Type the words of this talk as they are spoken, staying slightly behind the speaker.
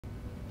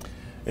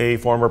A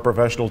former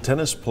professional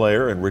tennis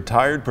player and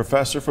retired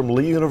professor from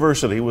Lee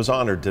University was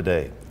honored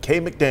today. Kay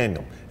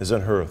McDaniel is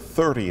in her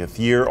 30th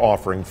year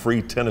offering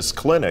free tennis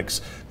clinics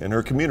in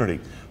her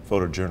community.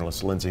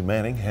 Photojournalist Lindsay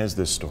Manning has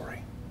this story.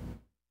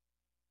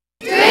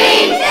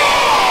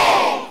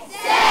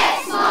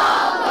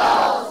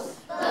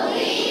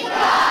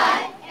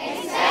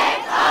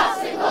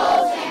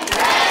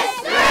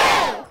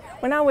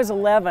 When I was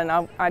 11,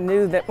 I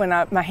knew that when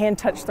my hand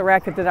touched the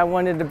racket that I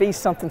wanted to be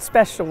something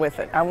special with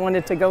it. I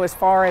wanted to go as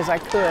far as I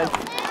could.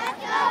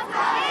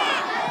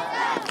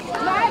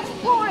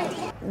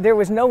 There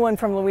was no one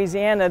from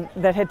Louisiana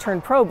that had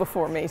turned pro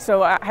before me,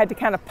 so I had to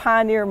kind of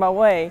pioneer my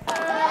way.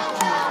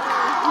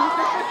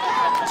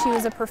 She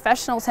was a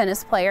professional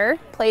tennis player,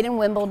 played in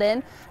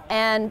Wimbledon,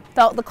 and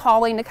felt the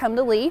calling to come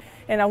to Lee.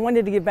 And I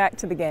wanted to give back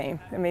to the game.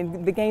 I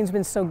mean, the game's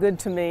been so good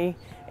to me,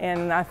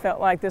 and I felt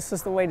like this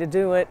is the way to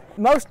do it.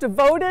 Most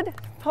devoted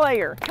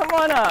player, come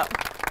on up.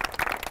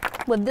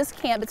 With this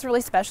camp, it's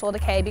really special to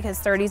Kay because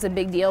 30 is a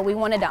big deal. We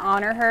wanted to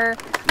honor her.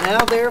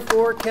 Now,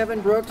 therefore,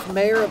 Kevin Brooks,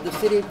 Mayor of the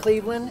City of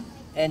Cleveland,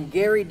 and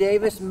Gary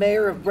Davis,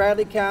 Mayor of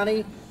Bradley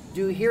County,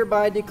 do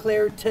hereby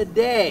declare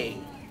today,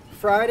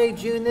 Friday,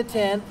 June the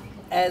 10th,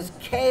 as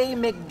Kay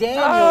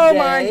McDaniel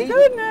Day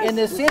in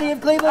the City of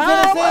Cleveland,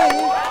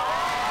 Tennessee.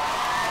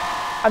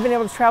 I've been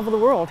able to travel the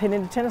world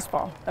hitting a tennis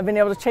ball. I've been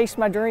able to chase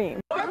my dream.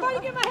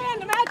 Everybody give a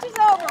hand, the match is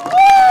over.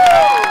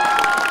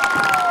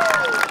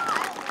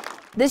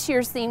 Woo! This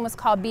year's theme was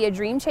called Be a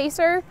Dream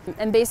Chaser,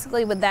 and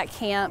basically with that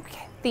camp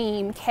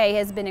theme, Kay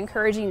has been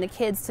encouraging the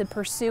kids to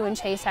pursue and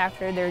chase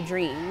after their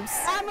dreams.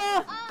 I'm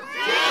a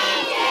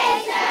dream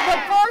chaser!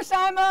 Of course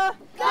I'm a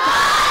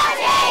God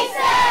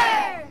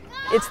chaser!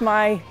 It's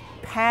my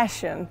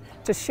passion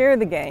to share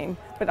the game,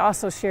 but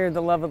also share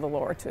the love of the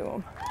Lord to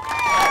them.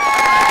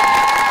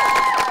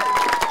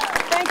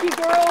 Thank you,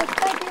 girls.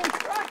 Thank you,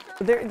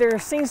 instructor. There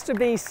seems to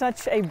be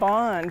such a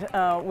bond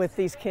with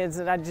these kids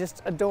that I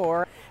just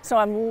adore. So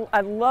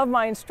I love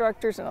my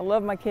instructors and I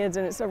love my kids,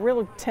 and it's a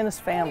real tennis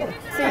family.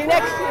 See you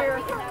next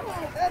year.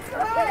 That's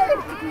right.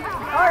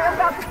 All right, I'm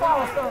about to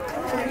fall, so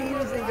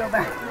easy, go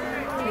back.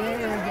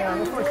 There we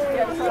go. Before she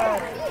gets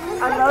up.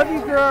 I love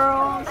you,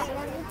 girls.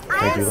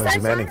 Thank you, Lindsay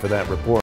Manning, for that report.